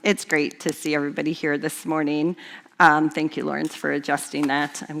It's great to see everybody here this morning. Thank you, Lawrence, for adjusting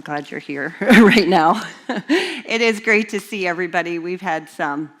that. I'm glad you're here right now. It is great to see everybody. We've had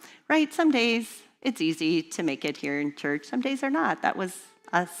some days it's easy to make it here in church. Some days are not. That was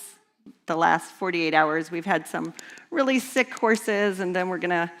us the last 48 hours. We've had some really sick horses, and then we're going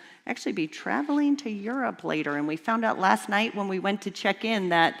to actually be traveling to Europe later. And we found out last night when we went to check in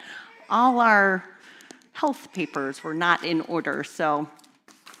that all our health papers were not in order. So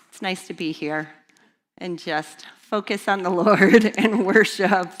it's nice to be here and just focus on the Lord and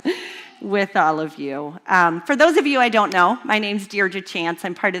worship with all of you. For those of you I don't know, my name's Deirdre Chance.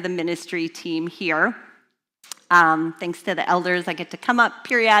 I'm part of the ministry team here. Thanks to the elders, I get to come up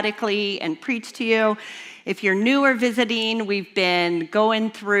periodically and preach to you. If you're new or visiting, we've been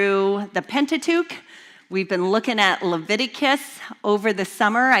going through the Pentateuch. We've been looking at Leviticus over the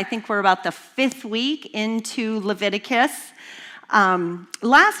summer. I think we're about the 5th week into Leviticus.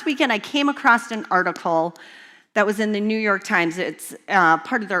 Last weekend, I came across an article that was in the New York Times. It's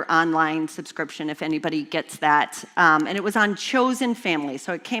part of their online subscription, if anybody gets that. And it was on chosen families.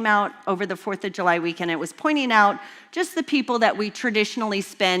 So it came out over the 4th of July weekend. It was pointing out just the people that we traditionally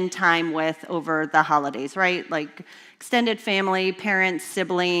spend time with over the holidays, right? Like extended family, parents,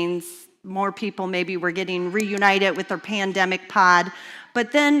 siblings, more people maybe were getting reunited with their pandemic pod.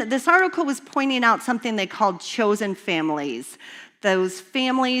 But then this article was pointing out something they called chosen families. Those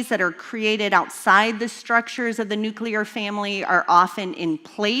families that are created outside the structures of the nuclear family are often in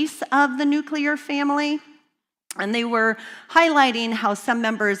place of the nuclear family. And they were highlighting how some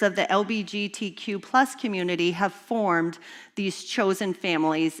members of the LGBTQ plus community have formed these chosen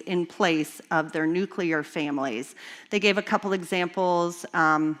families in place of their nuclear families. They gave a couple examples.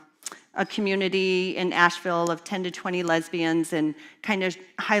 A community in Asheville of 10 to 20 lesbians and kind of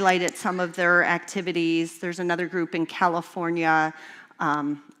highlighted some of their activities. There's another group in California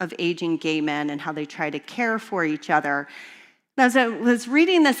of aging gay men and how they try to care for each other. As I was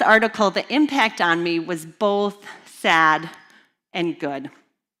reading this article, the impact on me was both sad and good.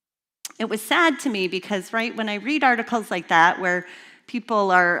 It was sad to me because, right, when I read articles like that where people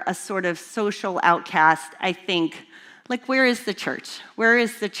are a sort of social outcast, I think, like, where is the church? Where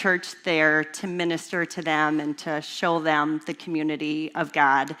is the church there to minister to them and to show them the community of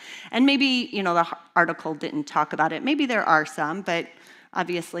God? And maybe, the article didn't talk about it. Maybe there are some, but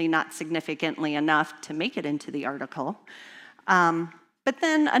obviously not significantly enough to make it into the article. But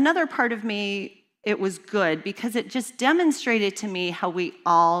then another part of me, it was good because it just demonstrated to me how we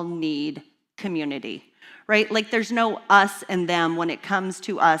all need community, right? Like there's no us and them when it comes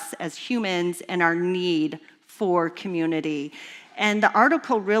to us as humans and our need for community. And the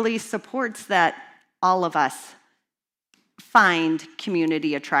article really supports that all of us find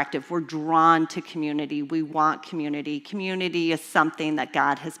community attractive. We're drawn to community. We want community. Community is something that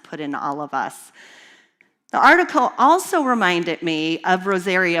God has put in all of us. The article also reminded me of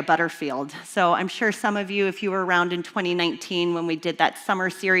Rosaria Butterfield. So I'm sure some of you, if you were around in 2019 when we did that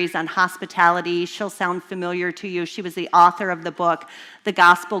summer series on hospitality, she'll sound familiar to you. She was the author of the book, The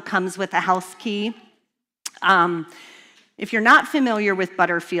Gospel Comes with a House Key. If you're not familiar with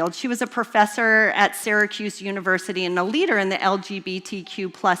Butterfield, she was a professor at Syracuse University and a leader in the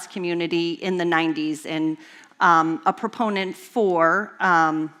LGBTQ plus community in the 90s and a proponent for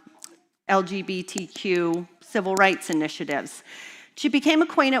LGBTQ civil rights initiatives. She became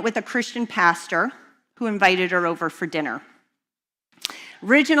acquainted with a Christian pastor who invited her over for dinner.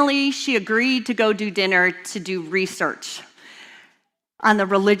 Originally, she agreed to go do dinner to do research on the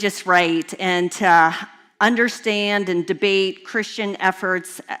religious right and to understand and debate Christian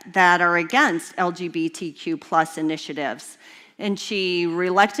efforts that are against LGBTQ plus initiatives. And she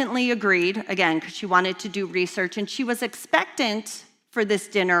reluctantly agreed, again, because she wanted to do research, and she was expectant for this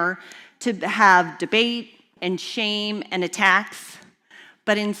dinner to have debate and shame and attacks.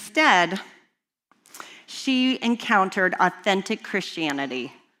 But instead, she encountered authentic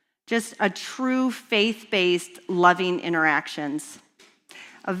Christianity, just a true faith-based, loving interactions.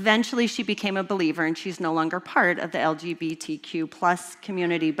 Eventually, she became a believer, and she's no longer part of the LGBTQ plus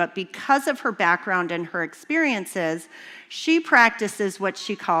community. But because of her background and her experiences, she practices what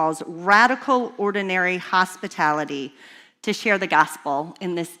she calls radical ordinary hospitality to share the gospel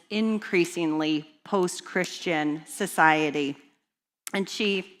in this increasingly post-Christian society. And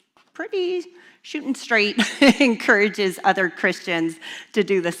she, pretty shooting straight, encourages other Christians to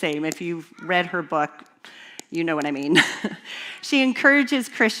do the same. If you've read her book, you know what I mean. She encourages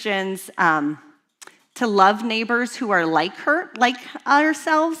Christians to love neighbors who are like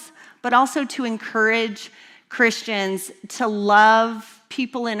ourselves, but also to encourage Christians to love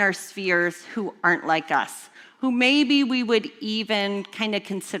people in our spheres who aren't like us, who maybe we would even kind of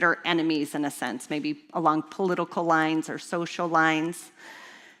consider enemies in a sense, maybe along political lines or social lines.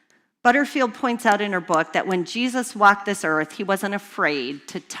 Butterfield points out in her book that when Jesus walked this earth, he wasn't afraid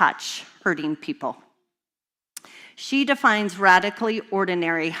to touch hurting people. She defines radically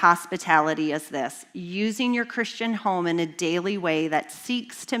ordinary hospitality as this: using your Christian home in a daily way that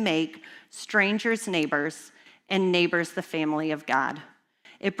seeks to make strangers neighbors and neighbors the family of God.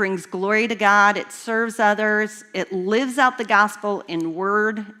 It brings glory to God, it serves others, it lives out the gospel in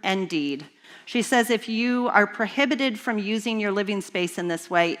word and deed. She says if you are prohibited from using your living space in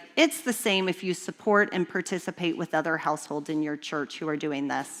this way, it's the same if you support and participate with other households in your church who are doing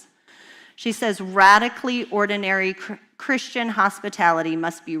this. She says radically ordinary Christian hospitality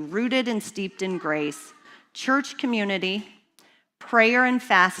must be rooted and steeped in grace, church community, prayer and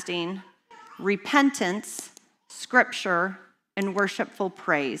fasting, repentance, scripture, and worshipful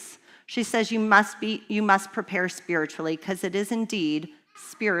praise. She says you must prepare spiritually because it is indeed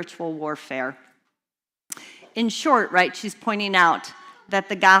spiritual warfare. In short, right, she's pointing out that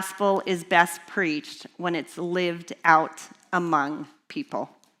the gospel is best preached when it's lived out among people.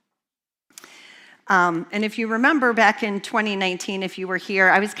 And if you remember back in 2019, if you were here,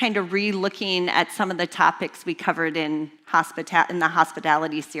 I was kind of re-looking at some of the topics we covered in the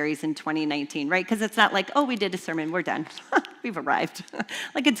hospitality series in 2019, right? Because it's not like, oh, we did a sermon, we're done. We've arrived.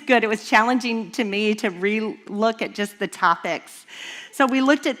 Like, it's good. It was challenging to me to re-look at just the topics. So we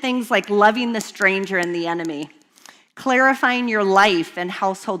looked at things like loving the stranger and the enemy, clarifying your life and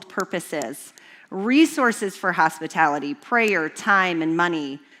household purposes, resources for hospitality, prayer, time, and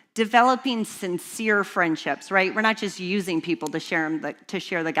money, developing sincere friendships, right? We're not just using people to share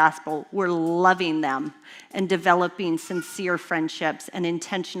the gospel. We're loving them and developing sincere friendships and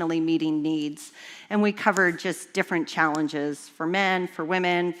intentionally meeting needs. And we covered just different challenges for men, for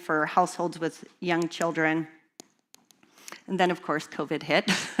women, for households with young children. And then, of course, COVID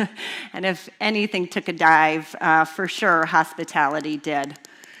hit. And if anything took a dive, for sure, hospitality did.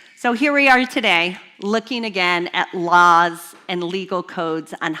 So here we are today, looking again at laws and legal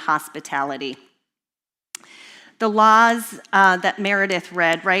codes on hospitality. The laws that Meredith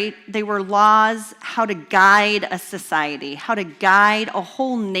read, right? They were laws how to guide a society, how to guide a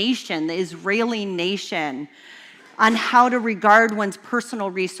whole nation, the Israeli nation, on how to regard one's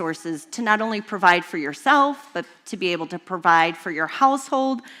personal resources to not only provide for yourself, but to be able to provide for your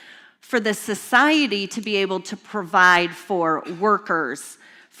household, for the society to be able to provide for workers,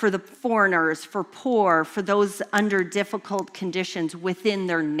 for the foreigners, for poor, for those under difficult conditions within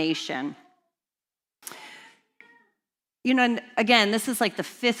their nation. You know, and again, this is like the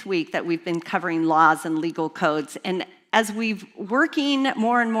 5th week that we've been covering laws and legal codes. And as we've working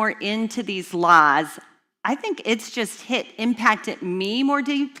more and more into these laws, I think it's just impacted me more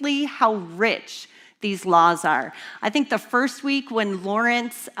deeply how rich these laws are. I think the first week when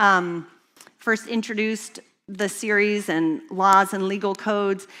Lawrence first introduced the series and laws and legal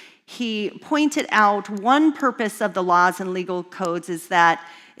codes, he pointed out one purpose of the laws and legal codes is that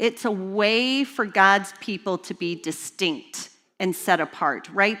it's a way for God's people to be distinct and set apart,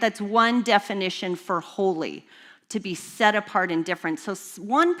 right? That's one definition for holy, to be set apart and different. So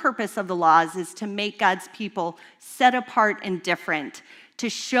one purpose of the laws is to make God's people set apart and different, to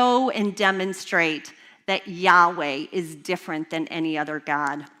show and demonstrate that Yahweh is different than any other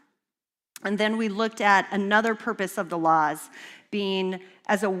God. And then we looked at another purpose of the laws being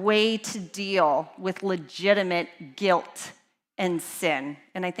as a way to deal with legitimate guilt and sin.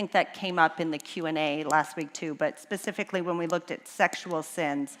 And I think that came up in the Q&A last week too, but specifically when we looked at sexual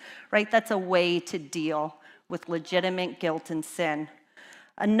sins, right? That's a way to deal with legitimate guilt and sin.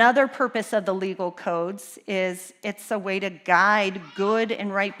 Another purpose of the legal codes is it's a way to guide good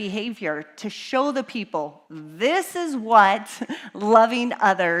and right behavior, to show the people this is what loving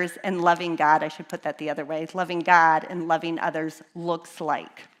others and loving God, I should put that the other way, loving God and loving others looks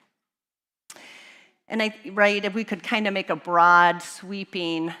like. And if we could kind of make a broad,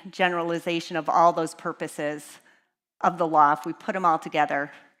 sweeping generalization of all those purposes of the law, if we put them all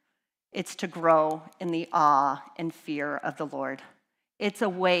together, it's to grow in the awe and fear of the Lord. It's a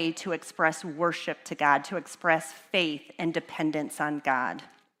way to express worship to God, to express faith and dependence on God.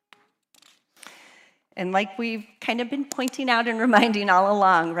 And like we've kind of been pointing out and reminding all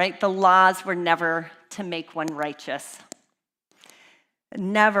along, right? The laws were never to make one righteous.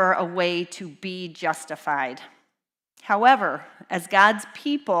 Never a way to be justified. However, as God's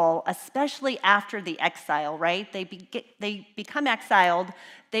people, especially after the exile, right? They become exiled.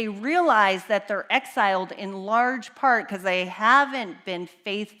 They realize that they're exiled in large part because they haven't been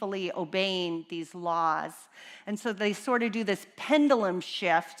faithfully obeying these laws. And so they sort of do this pendulum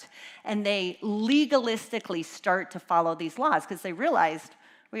shift and they legalistically start to follow these laws because they realized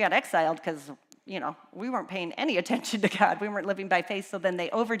we got exiled because we weren't paying any attention to God. We weren't living by faith, so then they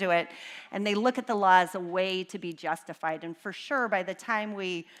overdo it, and they look at the law as a way to be justified. And for sure, by the time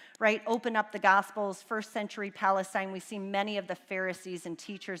we open up the Gospels, first century Palestine, we see many of the Pharisees and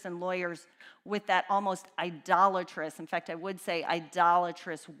teachers and lawyers with that almost idolatrous, in fact, I would say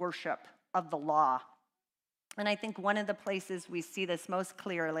idolatrous worship of the law. And I think one of the places we see this most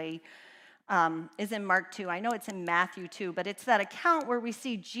clearly is in Mark 2. I know it's in Matthew 2, but it's that account where we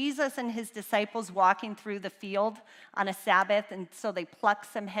see Jesus and his disciples walking through the field on a Sabbath, and so they pluck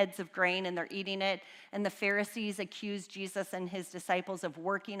some heads of grain and they're eating it, and the Pharisees accuse Jesus and his disciples of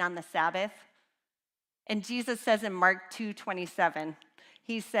working on the Sabbath. And Jesus says in Mark 2:27,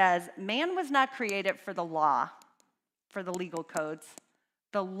 he says, "Man was not created for the law, for the legal codes.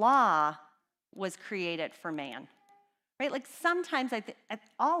 The law was created for man." Right? Like sometimes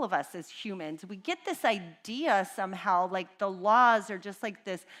all of us as humans, we get this idea somehow like the laws are just like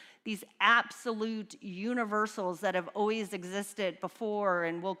these absolute universals that have always existed before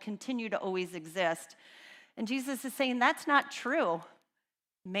and will continue to always exist. And Jesus is saying that's not true.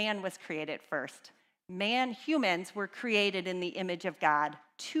 Man was created first. Humans were created in the image of God,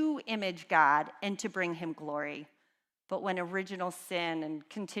 to image God and to bring him glory. But when original sin and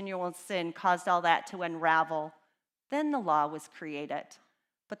continual sin caused all that to unravel, then the law was created.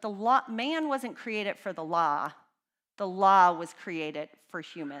 But man wasn't created for the law. The law was created for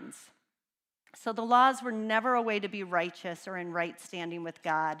humans. So the laws were never a way to be righteous or in right standing with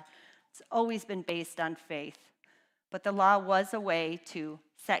God. It's always been based on faith. But the law was a way to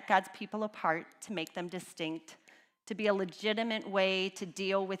set God's people apart, to make them distinct, to be a legitimate way to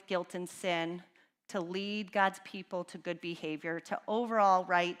deal with guilt and sin, to lead God's people to good behavior, to overall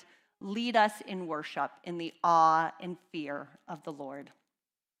lead us in worship, in the awe and fear of the Lord.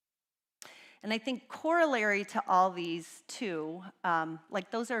 And I think corollary to all these two,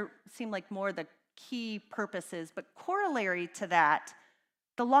 those seem like more the key purposes, but corollary to that,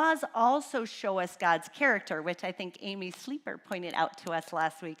 the laws also show us God's character, which I think Amy Sleeper pointed out to us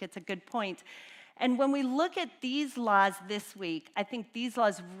last week. It's a good point. And when we look at these laws this week, I think these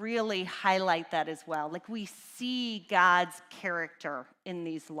laws really highlight that as well. Like we see God's character in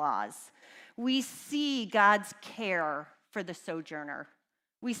these laws. We see God's care for the sojourner.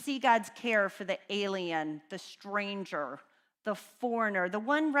 We see God's care for the alien, the stranger, the foreigner, the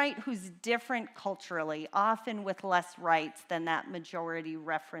one, who's different culturally, often with less rights than that majority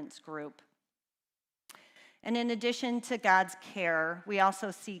reference group. And in addition to God's care, we also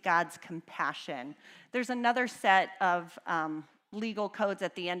see God's compassion. There's another set of legal codes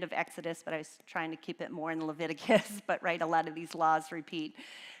at the end of Exodus, but I was trying to keep it more in Leviticus, but a lot of these laws repeat.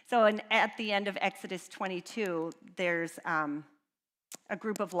 So at the end of Exodus 22, there's a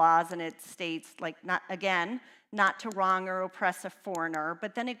group of laws, and it states, not to wrong or oppress a foreigner,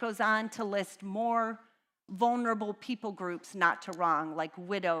 but then it goes on to list more vulnerable people groups not to wrong, like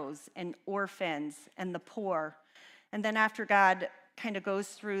widows and orphans and the poor. And then after God kind of goes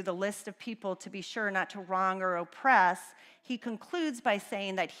through the list of people to be sure not to wrong or oppress, he concludes by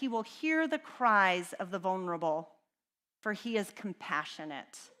saying that he will hear the cries of the vulnerable, for he is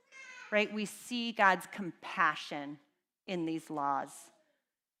compassionate. We see God's compassion in these laws.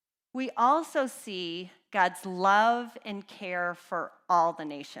 We also see God's love and care for all the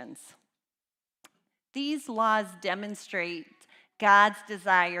nations. These laws demonstrate God's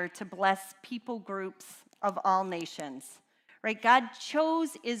desire to bless people groups of all nations, God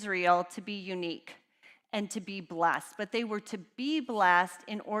chose Israel to be unique and to be blessed, but they were to be blessed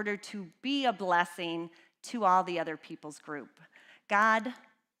in order to be a blessing to all the other people's group. God's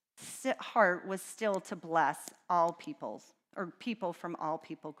heart was still to bless all peoples, or people from all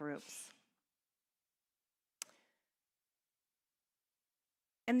people groups.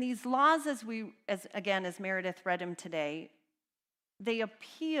 And these laws, as Meredith read them today, they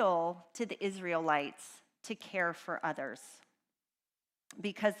appeal to the Israelites to care for others,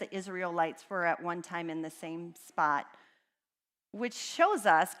 because the Israelites were at one time in the same spot, which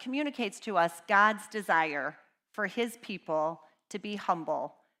communicates to us God's desire for his people to be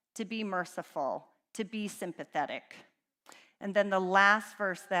humble, to be merciful, to be sympathetic. And then the last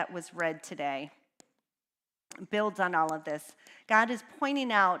verse that was read today builds on all of this. God is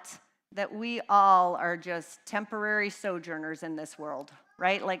pointing out that we all are just temporary sojourners in this world,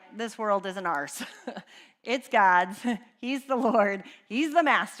 this world isn't ours. It's God's. He's the Lord. He's the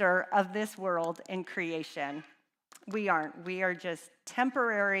master of this world and creation. We aren't. We are just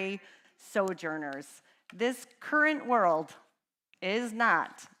temporary sojourners. This current world is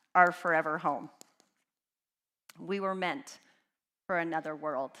not our forever home. We were meant for another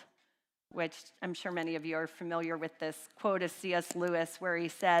world, which I'm sure many of you are familiar with this quote of C.S. Lewis, where he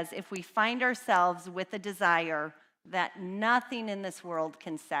says, if we find ourselves with a desire that nothing in this world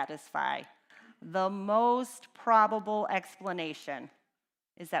can satisfy, the most probable explanation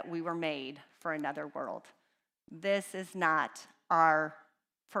is that we were made for another world. This is not our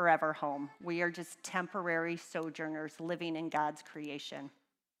forever home. We are just temporary sojourners living in God's creation.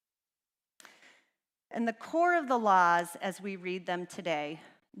 And the core of the laws, as we read them today,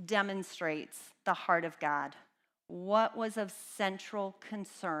 demonstrates the heart of God. What was of central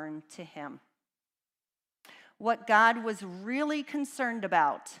concern to him? What God was really concerned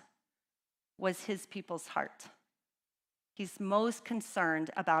about was his people's heart. He's most concerned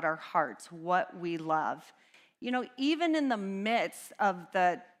about our hearts, what we love. You know, even in the midst of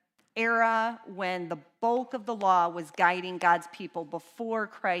the era when the bulk of the law was guiding God's people before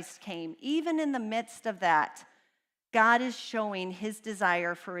Christ came, even in the midst of that, God is showing his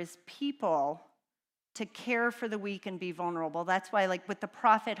desire for his people to care for the weak and be vulnerable. That's why, like with the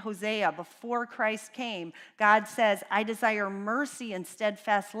prophet Hosea, before Christ came, God says, I desire mercy and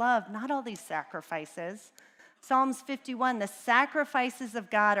steadfast love, not all these sacrifices. Psalms 51, the sacrifices of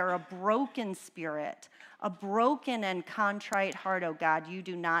God are a broken spirit, a broken and contrite heart, O God, you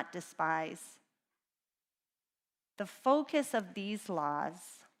do not despise. The focus of these laws,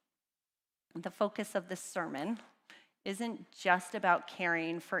 the focus of this sermon, isn't just about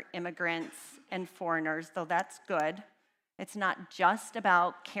caring for immigrants and foreigners, though that's good. It's not just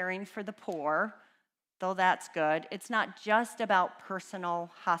about caring for the poor, though that's good. It's not just about personal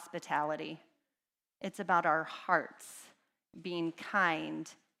hospitality. It's about our hearts being kind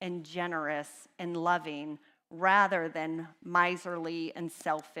and generous and loving rather than miserly and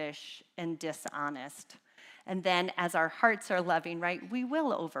selfish and dishonest. And then as our hearts are loving, right, we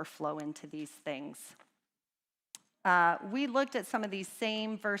will overflow into these things. We looked at some of these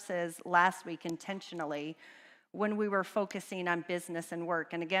same verses last week intentionally when we were focusing on business and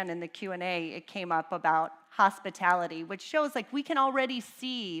work. And again, in the Q&A, it came up about hospitality, which shows like we can already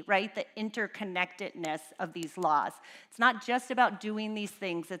see, right, the interconnectedness of these laws. It's not just about doing these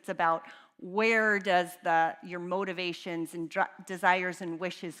things. It's about where does your motivations and desires and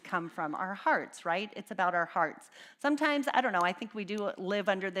wishes come from? Our hearts, right? It's about our hearts. Sometimes, I don't know, I think we do live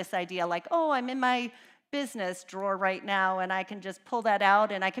under this idea like, oh, I'm in my business drawer right now and I can just pull that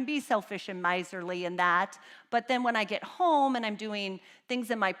out and I can be selfish and miserly in that. But then when I get home and I'm doing things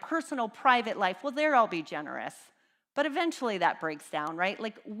in my personal private life, well, there I'll be generous. But eventually that breaks down, right?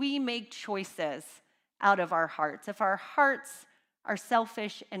 Like we make choices out of our hearts. If our hearts are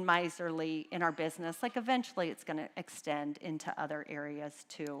selfish and miserly in our business, like eventually it's going to extend into other areas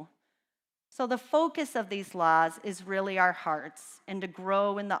too. So the focus of these laws is really our hearts and to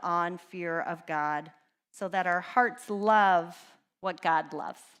grow in the awe and fear of God, so that our hearts love what God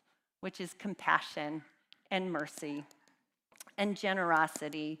loves, which is compassion and mercy and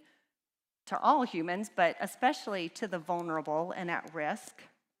generosity to all humans, but especially to the vulnerable and at risk.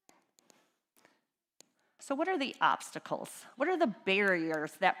 So what are the obstacles? What are the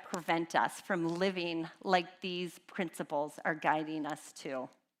barriers that prevent us from living like these principles are guiding us to?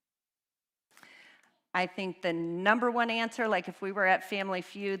 I think the number one answer, like if we were at Family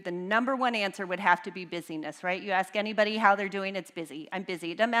Feud, the number one answer would have to be busyness, right? You ask anybody how they're doing, it's busy. I'm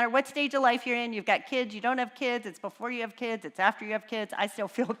busy. It doesn't matter what stage of life you're in. You've got kids, you don't have kids, it's before you have kids, it's after you have kids. I still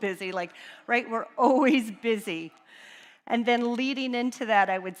feel busy, like, right? We're always busy. And then leading into that,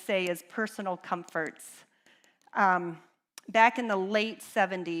 I would say, is personal comforts. Back in the late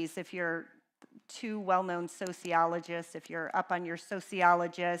 70s, if you're two well-known sociologists, if you're up on your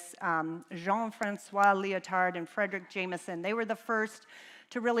sociologists, Jean-Francois Lyotard and Frederick Jameson, they were the first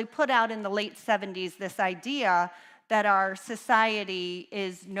to really put out in the late 70s this idea that our society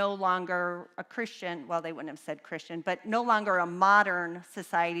is no longer a Christian, well, they wouldn't have said Christian, but no longer a modern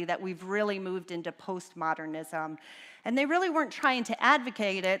society, that we've really moved into postmodernism. And they really weren't trying to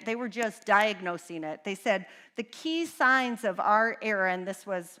advocate it, they were just diagnosing it. They said the key signs of our era, and this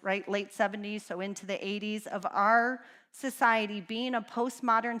was right late 70s, so into the 80s, of our society being a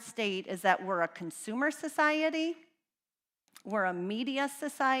postmodern state is that we're a consumer society, we're a media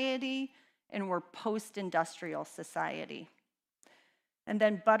society, and we're post-industrial society. And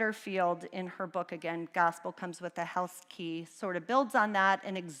then Butterfield, in her book, again, Gospel Comes with a House Key, sort of builds on that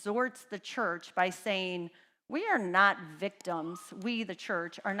and exhorts the church by saying, we are not victims, we, the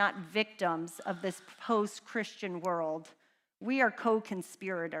church, are not victims of this post-Christian world. We are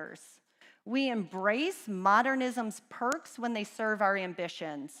co-conspirators. We embrace modernism's perks when they serve our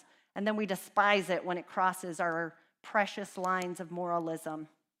ambitions, and then we despise it when it crosses our precious lines of moralism.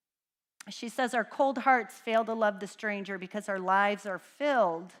 She says our cold hearts fail to love the stranger because our lives are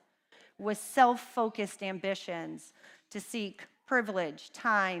filled with self-focused ambitions to seek privilege,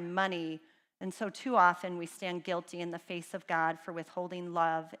 time, money, and so too often we stand guilty in the face of God for withholding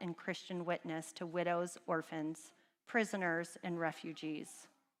love and Christian witness to widows, orphans, prisoners, and refugees.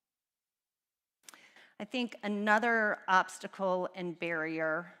 I think another obstacle and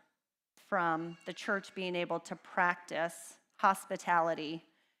barrier from the church being able to practice hospitality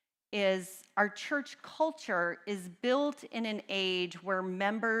is our church culture is built in an age where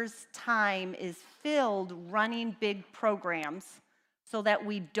members' time is filled running big programs so that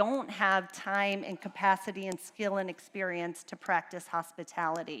we don't have time and capacity and skill and experience to practice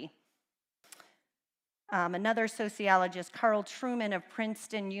hospitality. Another sociologist, Carl Trueman of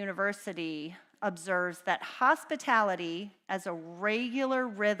Princeton University, observes that hospitality as a regular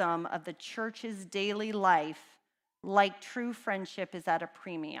rhythm of the church's daily life, like true friendship, is at a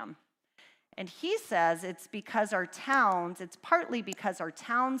premium. And he says it's partly because our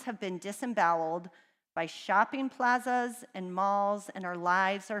towns have been disemboweled by shopping plazas and malls, and our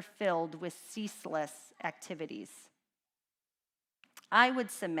lives are filled with ceaseless activities. I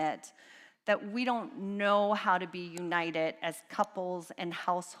would submit that we don't know how to be united as couples and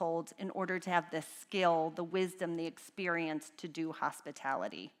households in order to have the skill, the wisdom, the experience to do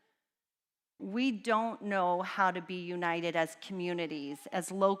hospitality. We don't know how to be united as communities,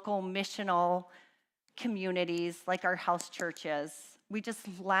 as local missional communities like our house churches. We just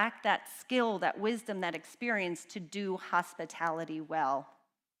lack that skill, that wisdom, that experience to do hospitality well.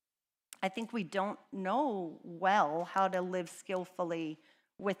 I think we don't know well how to live skillfully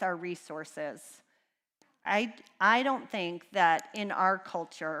with our resources. I don't think that in our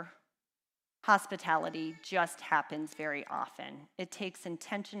culture, hospitality just happens very often. It takes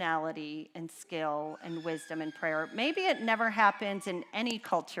intentionality and skill and wisdom and prayer. Maybe it never happens in any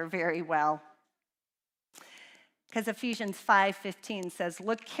culture very well. Because Ephesians 5:15 says,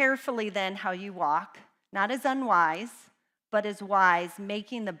 "Look carefully then how you walk, not as unwise, but as wise,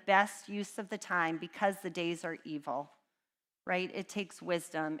 making the best use of the time because the days are evil." Right? It takes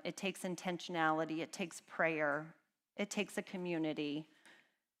wisdom, it takes intentionality, it takes prayer, it takes a community.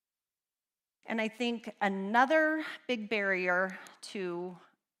 And I think another big barrier to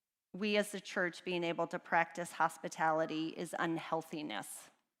we as the church being able to practice hospitality is unhealthiness.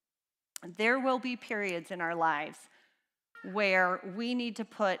 There will be periods in our lives where we need to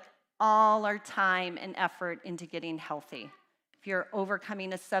put all our time and effort into getting healthy. If you're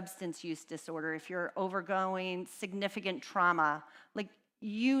overcoming a substance use disorder, if you're overgoing significant trauma,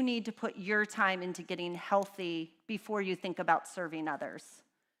 you need to put your time into getting healthy before you think about serving others.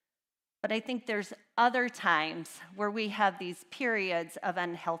 But I think there's other times where we have these periods of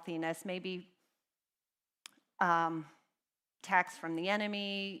unhealthiness, maybe attacks from the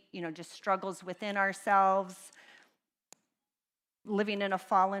enemy, just struggles within ourselves, living in a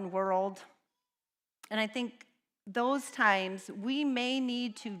fallen world. And I think those times we may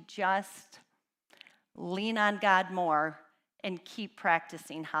need to just lean on God more and keep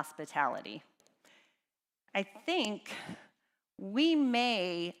practicing hospitality. I think we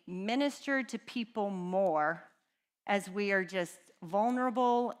may minister to people more as we are just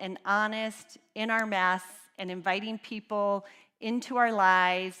vulnerable and honest in our mess and inviting people into our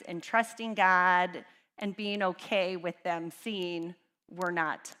lives and trusting God and being okay with them seeing we're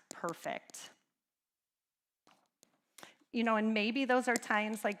not perfect. And maybe those are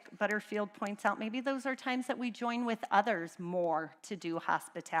times, like Butterfield points out, maybe those are times that we join with others more to do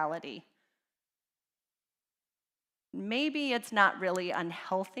hospitality. Maybe it's not really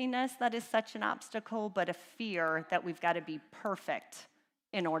unhealthiness that is such an obstacle, but a fear that we've got to be perfect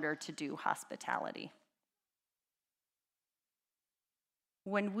in order to do hospitality.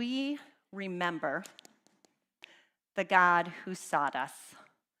 When we remember the God who sought us,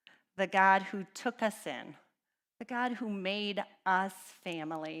 the God who took us in, the God who made us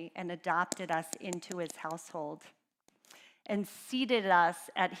family and adopted us into his household and seated us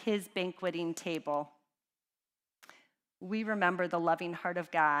at his banqueting table, we remember the loving heart of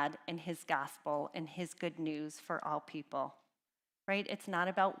God and his gospel and his good news for all people, right? It's not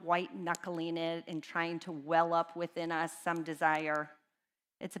about white-knuckling it and trying to well up within us some desire.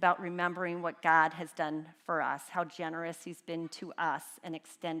 It's about remembering what God has done for us, how generous he's been to us, and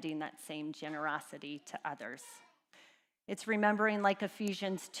extending that same generosity to others. It's remembering, like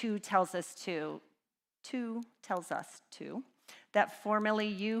Ephesians 2 tells us to, that formerly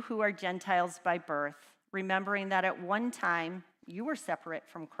you who are Gentiles by birth, remembering that at one time you were separate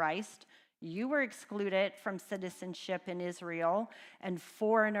from Christ, You were excluded from citizenship in Israel and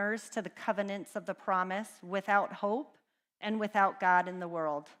foreigners to the covenants of the promise, without hope and without God in the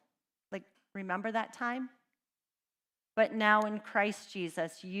world. Like, remember that time? But now in Christ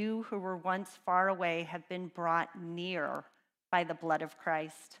Jesus, you who were once far away have been brought near by the blood of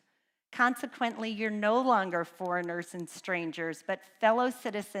Christ. Consequently, you're no longer foreigners and strangers, but fellow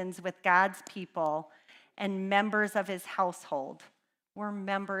citizens with God's people and members of his household. We're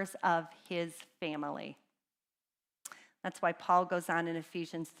members of his family. That's why Paul goes on in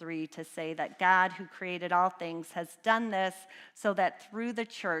Ephesians 3 to say that God, who created all things, has done this so that through the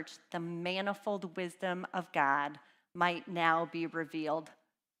church, the manifold wisdom of God might now be revealed,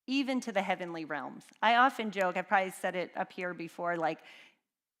 even to the heavenly realms. I often joke, I probably said it up here before, like,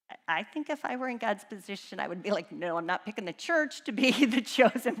 I think if I were in God's position, I would be like, no, I'm not picking the church to be the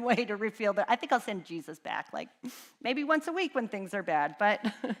chosen way to reveal that. I think I'll send Jesus back, like maybe once a week when things are bad, but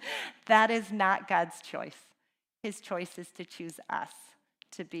that is not God's choice. His choice is to choose us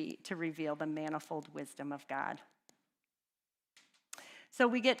to reveal the manifold wisdom of God. So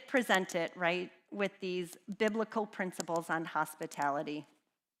we get presented, right, with these biblical principles on hospitality.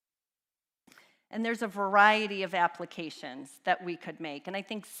 And there's a variety of applications that we could make. And I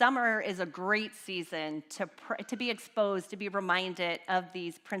think summer is a great season to be exposed, to be reminded of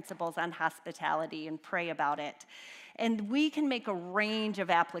these principles on hospitality and pray about it. And we can make a range of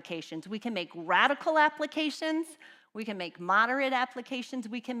applications. We can make radical applications. We can make moderate applications.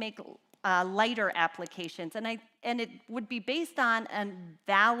 We can make lighter applications, and it would be based on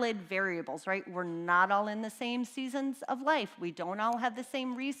valid variables, right? We're not all in the same seasons of life. We don't all have the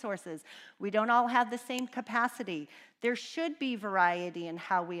same resources. We don't all have the same capacity. There should be variety in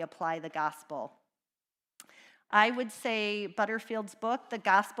how we apply the gospel. I would say Butterfield's book, The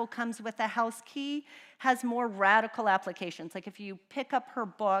Gospel Comes with a House Key, has more radical applications. Like if you pick up her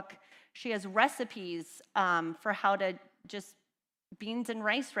book, she has recipes for how to just beans and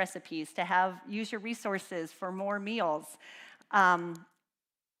rice recipes to use your resources for more meals.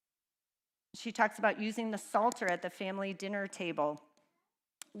 She talks about using the Psalter at the family dinner table.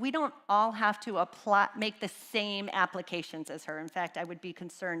 We don't all have to make the same applications as her. In fact, I would be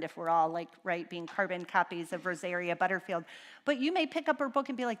concerned if we're all being carbon copies of Rosaria Butterfield. But you may pick up her book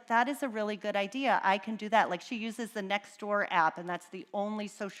and be like, that is a really good idea. I can do that. Like she uses the Nextdoor app, and that's the only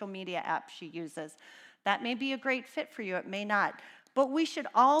social media app she uses. That may be a great fit for you. It may not. But we should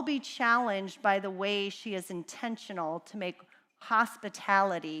all be challenged by the way she is intentional to make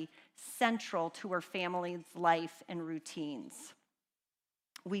hospitality central to her family's life and routines.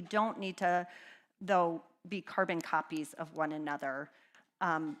 We don't need to, though, be carbon copies of one another.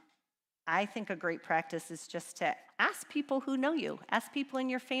 I think a great practice is just to ask people who know you, ask people in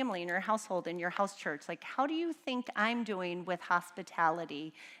your family, in your household, in your house church, like, how do you think I'm doing with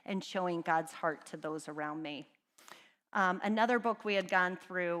hospitality and showing God's heart to those around me? Another book we had gone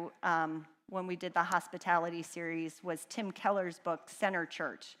through when we did the hospitality series was Tim Keller's book, Center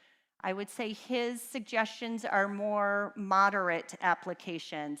Church. I would say his suggestions are more moderate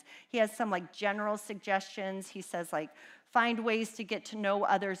applications. He has some general suggestions. He says find ways to get to know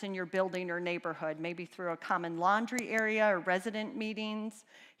others in your building or neighborhood, maybe through a common laundry area or resident meetings.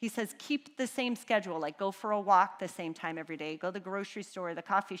 He says keep the same schedule, go for a walk the same time every day, go to the grocery store, the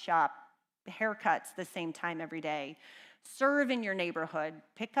coffee shop, haircuts the same time every day. Serve in your neighborhood,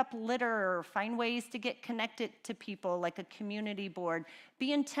 pick up litter, or find ways to get connected to people like a community board.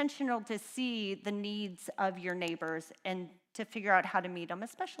 Be intentional to see the needs of your neighbors and to figure out how to meet them,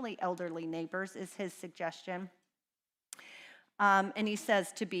 especially elderly neighbors is his suggestion. And he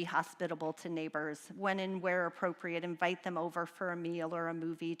says to be hospitable to neighbors. When and where appropriate, invite them over for a meal or a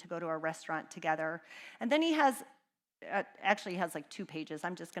movie, to go to a restaurant together. And then he has, actually he has 2 pages.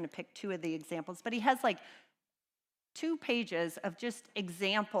 I'm just going to pick 2 of the examples, but he has 2 pages of just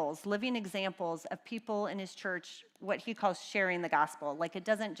examples, living examples of people in his church, what he calls sharing the gospel. It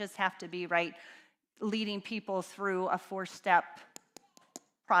doesn't just have to be, leading people through a 4-step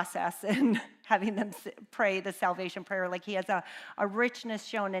process and having them pray the salvation prayer. He has a richness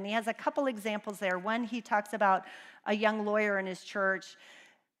shown, and he has a couple examples there. One, he talks about a young lawyer in his church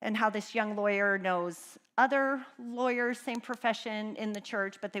and how this young lawyer knows other lawyers, same profession in the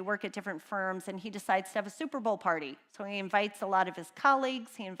church, but they work at different firms, and he decides to have a Super Bowl party. So he invites a lot of his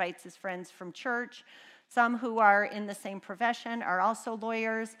colleagues, he invites his friends from church. Some who are in the same profession are also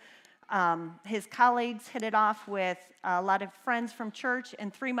lawyers. His colleagues hit it off with a lot of friends from church,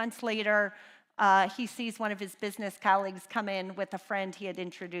 and 3 months later, he sees one of his business colleagues come in with a friend he had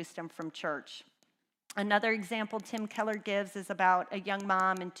introduced him from church. Another example Tim Keller gives is about a young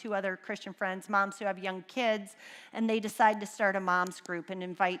mom and two other Christian friends, moms who have young kids, and they decide to start a mom's group and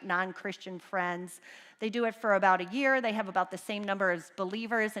invite non-Christian friends. They do it for about a year. They have about the same number as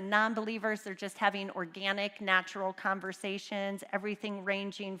believers and non-believers. They're just having organic, natural conversations, everything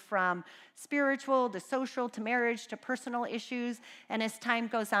ranging from spiritual to social to marriage to personal issues. And as time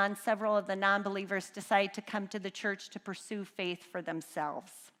goes on, several of the non-believers decide to come to the church to pursue faith for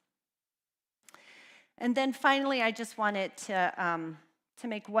themselves. And then finally, I just wanted to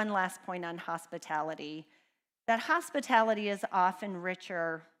make one last point on hospitality. That hospitality is often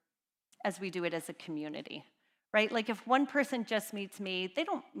richer as we do it as a community, right? Like if one person just meets me, they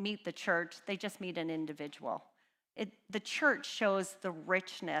don't meet the church, they just meet an individual. The church shows the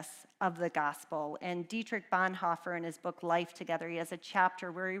richness of the gospel. And Dietrich Bonhoeffer, in his book Life Together, he has a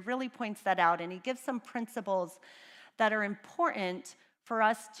chapter where he really points that out, and he gives some principles that are important for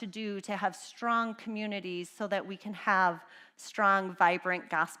us to do to have strong communities so that we can have strong, vibrant,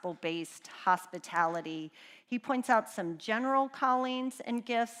 gospel-based hospitality. He points out some general callings and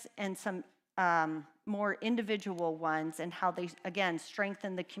gifts and some more individual ones and how they, again,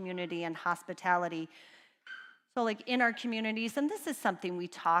 strengthen the community and hospitality. So like in our communities, and this is something we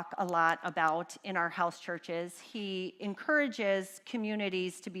talk a lot about in our house churches, he encourages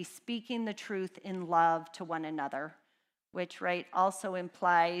communities to be speaking the truth in love to one another, which, right, also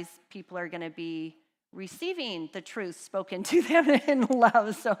implies people are going to be receiving the truth spoken to them in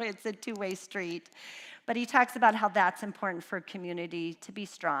love, so it's a two-way street. But he talks about how that's important for a community to be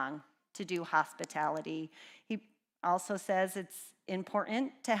strong, to do hospitality. He also says it's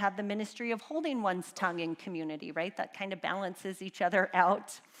important to have the ministry of holding one's tongue in community, right? That kind of balances each other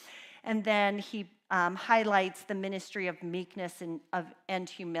out. And then he highlights the ministry of meekness and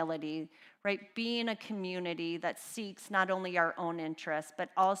humility, right? Being a community that seeks not only our own interests, but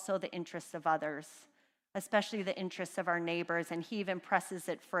also the interests of others, especially the interests of our neighbors. And he even presses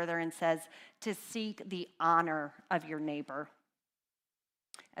it further and says to seek the honor of your neighbor.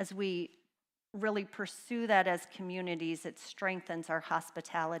 As we really pursue that as communities, it strengthens our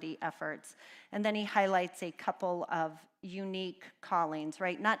hospitality efforts. And then he highlights a couple of unique callings,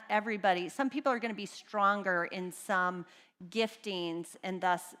 right? Not everybody, some people are going to be stronger in some giftings and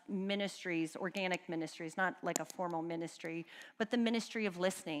thus ministries, organic ministries, not like a formal ministry, but the ministry of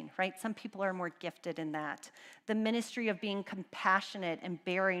listening, right? Some people are more gifted in that. The ministry of being compassionate and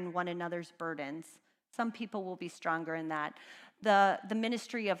bearing one another's burdens. Some people will be stronger in that. The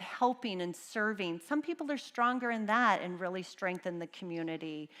ministry of helping and serving, some people are stronger in that and really strengthen the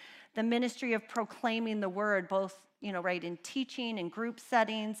community. The ministry of proclaiming the word, both, right, in teaching and group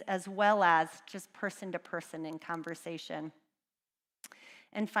settings, as well as just person to person in conversation.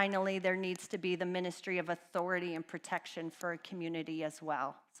 And finally, there needs to be the ministry of authority and protection for a community as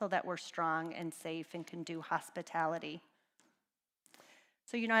well, so that we're strong and safe and can do hospitality.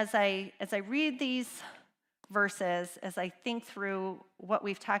 So, as I read these verses, as I think through what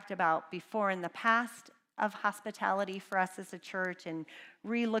we've talked about before in the past of hospitality for us as a church and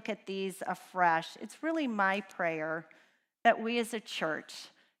relook at these afresh, it's really my prayer that we as a church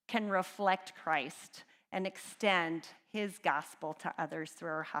can reflect Christ and extend his gospel to others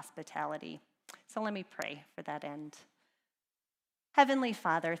through our hospitality. So let me pray for that end. Heavenly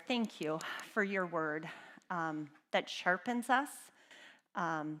Father, thank you for your word that sharpens us,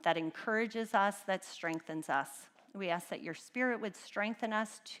 that encourages us, that strengthens us. We ask that your Spirit would strengthen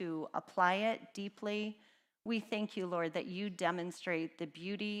us to apply it deeply. We thank you, Lord, that you demonstrate the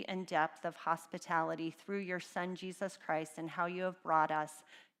beauty and depth of hospitality through your Son, Jesus Christ, and how you have brought us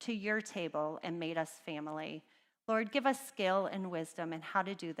to your table and made us family. Lord, give us skill and wisdom in how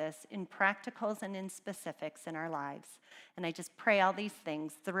to do this in practicals and in specifics in our lives. And I just pray all these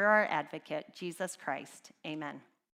things through our advocate, Jesus Christ. Amen.